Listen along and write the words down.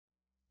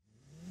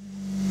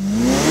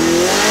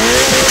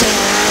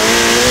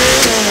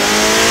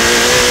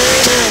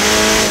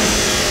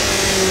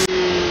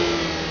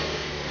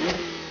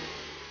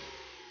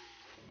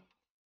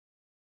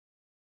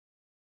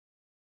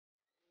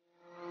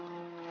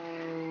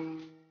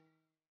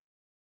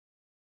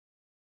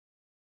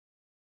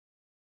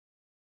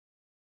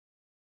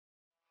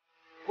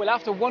Well,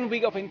 after 1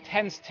 week of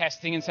intense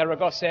testing in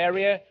Zaragoza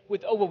area,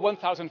 with over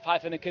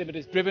 1,500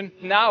 kilometers driven,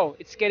 now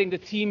it's getting the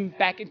team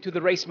back into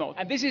the race mode.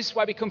 And this is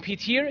why we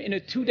compete here in a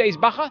 2 days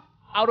Baja,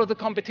 out of the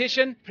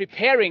competition,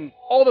 preparing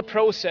all the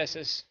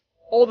processes,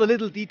 all the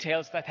little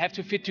details that have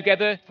to fit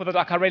together for the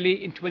Dakar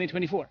Rally in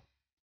 2024.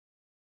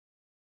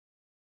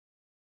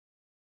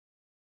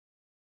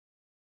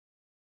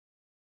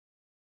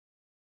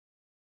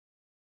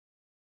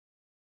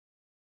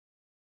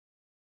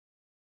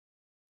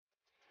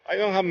 I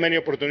don't have many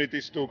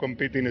opportunities to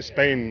compete in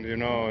Spain,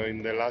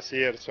 in the last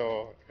year,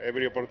 so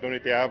every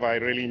opportunity I have, I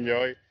really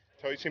enjoy.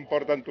 So it's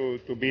important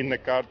to be in the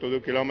car, to do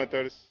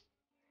kilometers,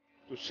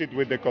 to sit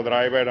with the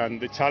co-driver,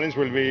 and the challenge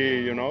will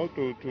be,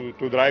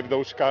 to drive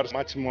those cars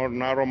much more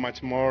narrow,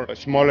 much more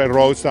smaller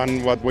roads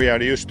than what we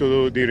are used to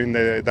do during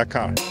the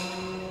Dakar.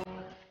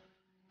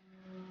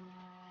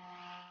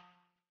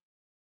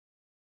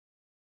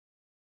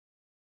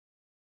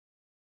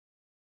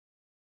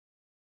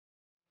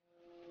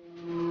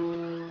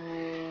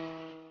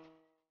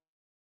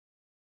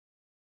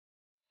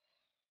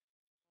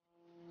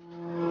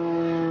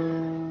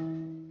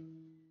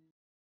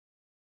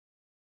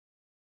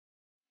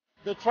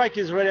 The track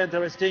is really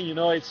interesting,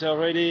 it's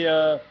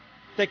really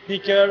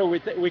technical,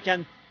 we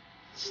can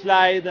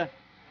slide,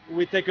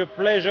 we take a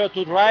pleasure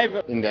to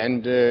drive. In the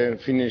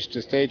end, finished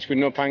the stage with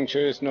no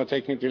punctures, no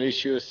technical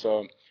issues,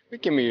 so we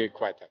can be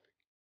quite happy.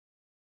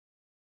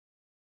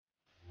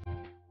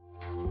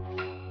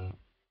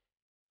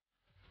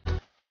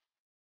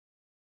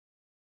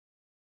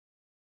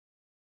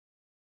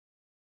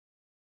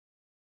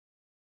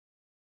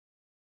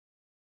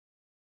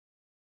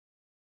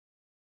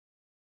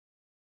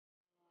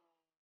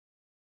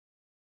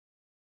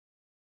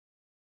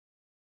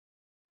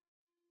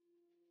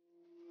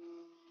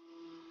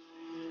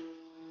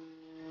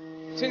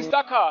 Since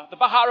Dakar, the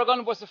Baja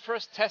Aragón was the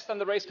first test on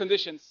the race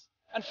conditions.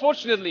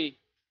 Unfortunately,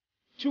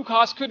 2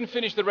 cars couldn't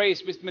finish the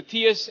race with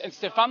Mattias and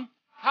Stéphane.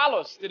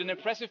 Carlos did an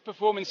impressive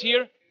performance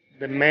here.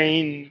 The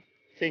main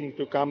thing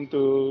to come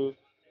to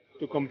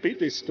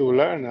compete is to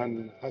learn,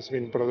 and has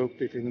been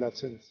productive in that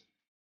sense.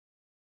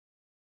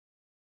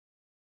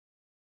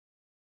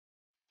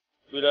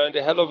 We learned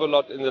a hell of a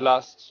lot in the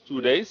last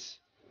 2 days.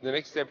 The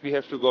next step, we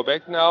have to go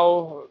back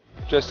now,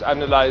 just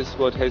analyze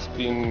what has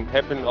been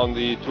happened on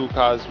the 2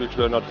 cars which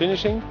were not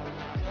finishing.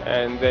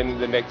 And then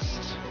the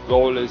next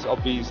goal is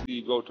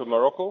obviously go to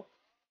Morocco